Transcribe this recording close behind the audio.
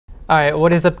Alright,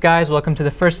 what is up guys? Welcome to the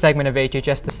first segment of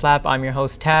HHS The Slap. I'm your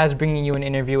host Taz, bringing you an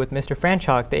interview with Mr.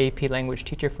 Franchock, the AP language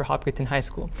teacher for Hopkinton High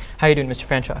School. How are you doing, Mr.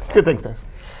 Franchock? Good, thanks, Taz.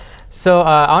 So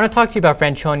I want to talk to you about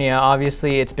Franchonia.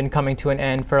 Obviously, it's been coming to an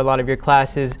end for a lot of your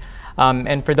classes.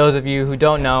 And for those of you who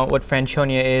don't know what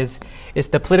Franchonia is, it's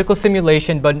the political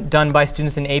simulation done by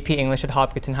students in AP English at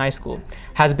Hopkinton High School.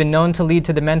 Has been known to lead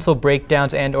to the mental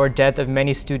breakdowns and or death of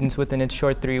many students within its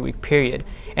short 3-week period.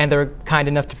 And they're kind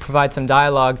enough to provide some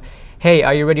dialogue. Hey,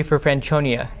 are you ready for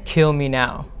Franchonia? Kill me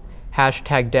now.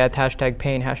 Hashtag death, hashtag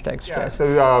pain, hashtag stress.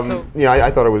 Yeah,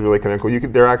 I thought it was really kind of cool.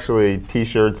 There are actually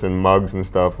T-shirts and mugs and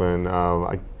stuff, and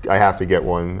I have to get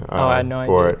one I had no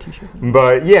for idea. it.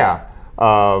 But yeah,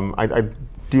 I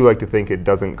do like to think it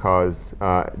doesn't cause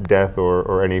death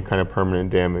or any kind of permanent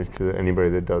damage to anybody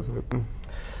that does it.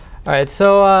 All right,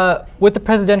 so with the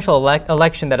presidential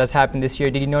election that has happened this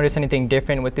year, did you notice anything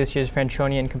different with this year's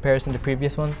Franchonia in comparison to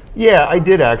previous ones? Yeah, I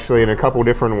did actually in a couple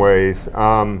different ways.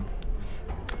 I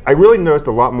really noticed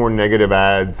a lot more negative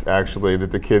ads actually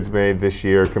that the kids made this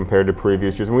year compared to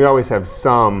previous years. And we always have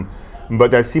some,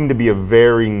 but that seemed to be a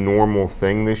very normal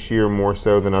thing this year, more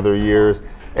so than other years.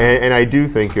 And I do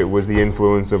think it was the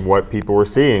influence of what people were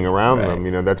seeing around them.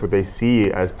 You know, that's what they see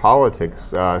as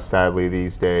politics, sadly,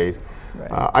 these days.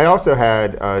 I also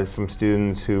had some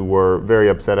students who were very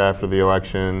upset after the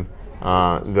election,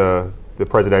 the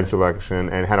presidential election,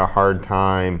 and had a hard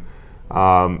time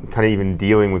kind of even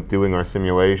dealing with doing our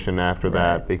simulation after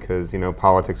that, because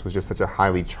politics was just such a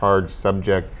highly charged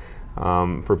subject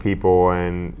for people,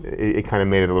 and it kind of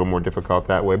made it a little more difficult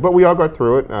that way. But we all got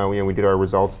through it. We did our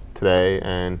results today,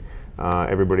 and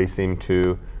everybody seemed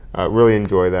to really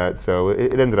enjoy that, so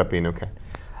it ended up being okay.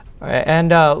 All right, and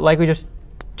like we just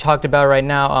talked about right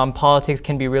now, politics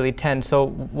can be really tense. So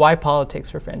why politics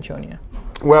for Franchonia?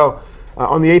 Well,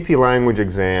 on the AP language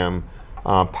exam,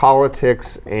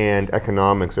 politics and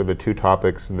economics are the two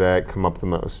topics that come up the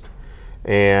most.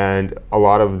 And a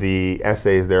lot of the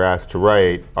essays they're asked to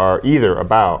write are either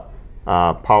about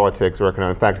politics or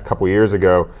economics. In fact, a couple years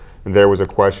ago, there was a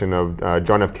question of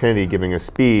John F. Kennedy giving a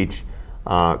speech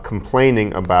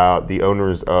complaining about the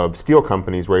owners of steel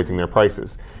companies raising their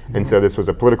prices. And so this was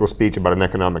a political speech about an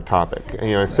economic topic.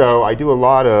 So I do a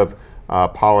lot of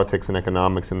politics and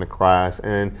economics in the class,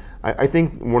 and I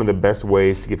think one of the best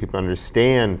ways to get people to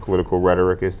understand political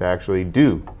rhetoric is to actually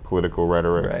do political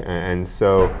rhetoric. And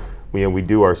so we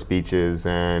do our speeches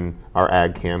and our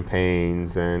ad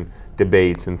campaigns and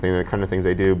debates and the kind of things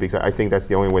they do, because I think that's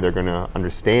the only way they're going to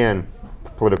understand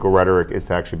political rhetoric, is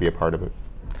to actually be a part of it.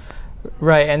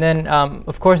 Right, and then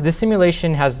of course this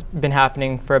simulation has been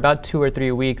happening for about 2 or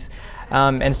 3 weeks,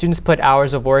 and students put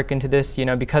hours of work into this,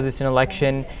 because it's an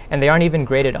election, and they aren't even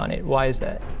graded on it. Why is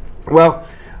that? Well,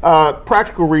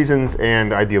 practical reasons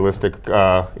and idealistic,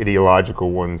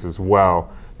 ideological ones as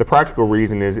well. The practical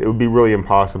reason is it would be really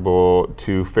impossible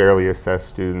to fairly assess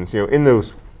students. In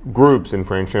those groups in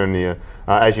Franchonia,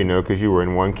 as you know, because you were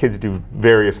in one, kids do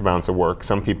various amounts of work.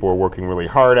 Some people are working really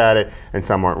hard at it, and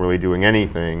some aren't really doing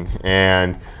anything.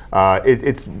 And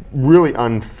it's really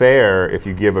unfair if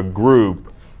you give a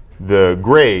group the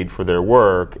grade for their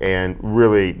work, and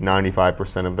really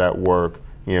 95% of that work,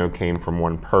 came from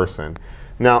one person.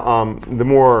 Now, the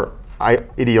more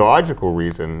ideological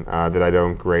reason that I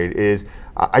don't grade is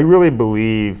I really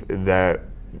believe that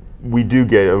we do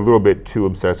get a little bit too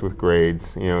obsessed with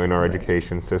grades, in our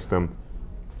education system.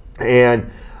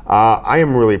 And I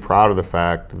am really proud of the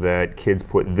fact that kids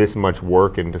put this much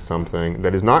work into something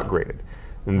that is not graded.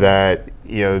 And that,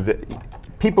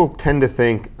 people tend to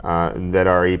think that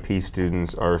our AP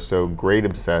students are so grade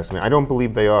obsessed. I don't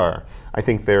believe they are. I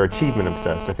think they're achievement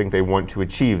obsessed. I think they want to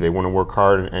achieve. They want to work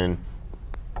hard and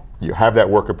you have that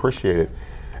work appreciated.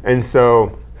 And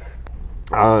so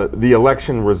the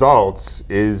election results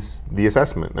is the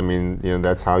assessment.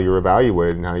 That's how you're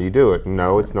evaluated and how you do it.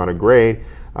 No, it's not a grade.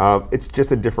 It's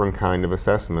just a different kind of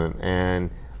assessment.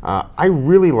 And I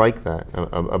really like that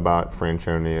about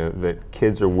Franchonia, that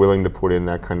kids are willing to put in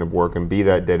that kind of work and be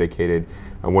that dedicated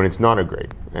when it's not a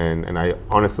grade. And I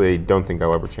honestly don't think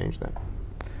I'll ever change that.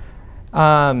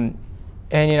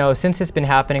 And since it's been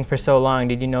happening for so long,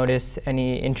 did you notice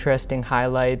any interesting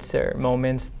highlights or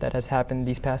moments that has happened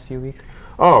these past few weeks?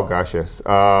 Oh gosh, yes.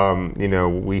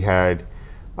 We had,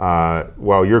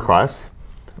 your class,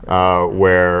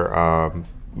 where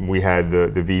we had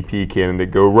the VP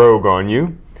candidate go rogue on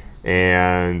you,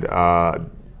 and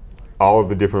all of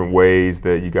the different ways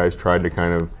that you guys tried to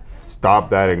kind of stop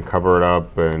that and cover it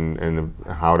up, and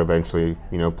how it eventually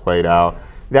played out.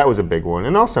 That was a big one.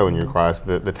 And also in your class,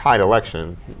 the tied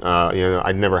election.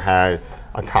 I'd never had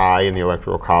a tie in the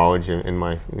Electoral College in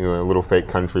my little fake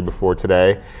country before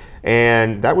today.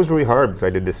 And that was really hard because I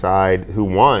had to decide who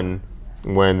won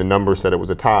when the number said it was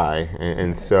a tie.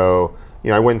 And so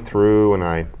I went through and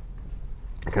I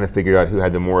kind of figured out who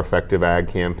had the more effective ad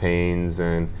campaigns.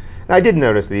 And I did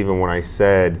notice that even when I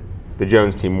said the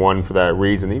Jones team won for that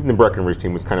reason, even the Breckenridge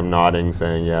team was kind of nodding,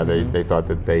 saying, yeah, they thought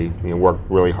that they worked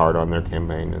really hard on their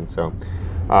campaign. And so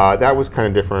that was kind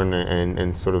of different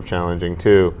and sort of challenging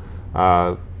too.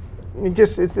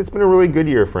 It's been a really good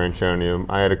year for Franchonia.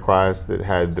 I had a class that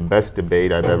had the best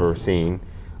debate I've ever seen.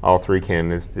 All three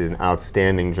candidates did an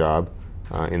outstanding job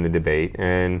in the debate,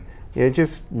 and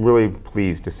just really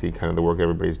pleased to see kind of the work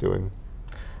everybody's doing.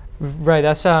 Right,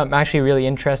 that's actually really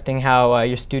interesting how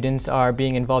your students are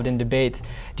being involved in debates.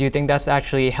 Do you think that's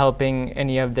actually helping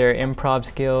any of their improv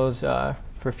skills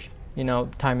for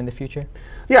time in the future?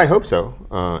 Yeah, I hope so.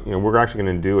 We're actually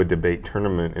going to do a debate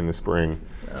tournament in the spring,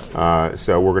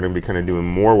 so we're going to be kind of doing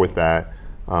more with that.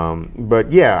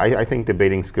 But yeah, I think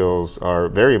debating skills are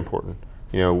very important.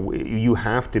 You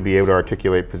have to be able to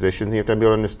articulate positions. You have to be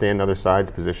able to understand other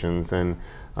sides' positions, and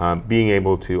being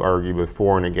able to argue with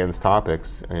for and against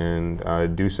topics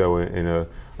and do so in a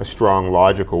strong,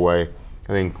 logical way.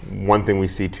 I think one thing we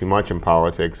see too much in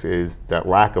politics is that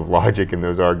lack of logic in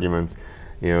those arguments,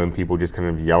 and people just kind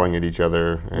of yelling at each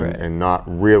other and not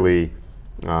really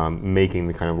making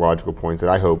the kind of logical points that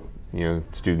I hope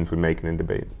students would make in a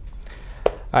debate.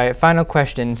 All right, final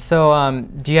question. So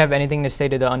do you have anything to say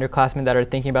to the underclassmen that are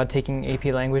thinking about taking AP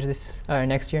Language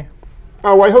next year?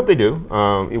 Oh, well, I hope they do.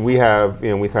 We've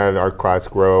had our class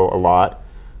grow a lot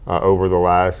over the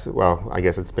last, well, I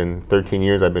guess it's been 13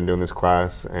 years I've been doing this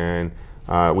class, and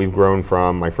we've grown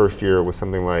from, my first year it was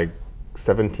something like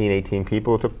 17, 18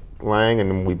 people took Lang,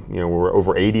 and we're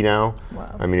over 80 now.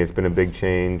 Wow. I mean, it's been a big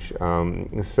change.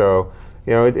 So,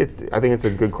 I think it's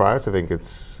a good class. I think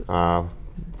it's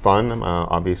fun.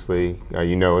 Obviously,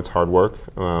 it's hard work,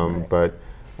 but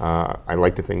I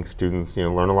like to think students,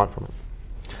 learn a lot from it.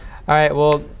 All right,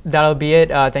 well, that'll be it.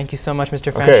 Thank you so much,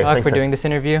 Mr. Franchock, for doing this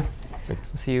interview.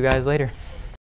 Thanks. We'll see you guys later.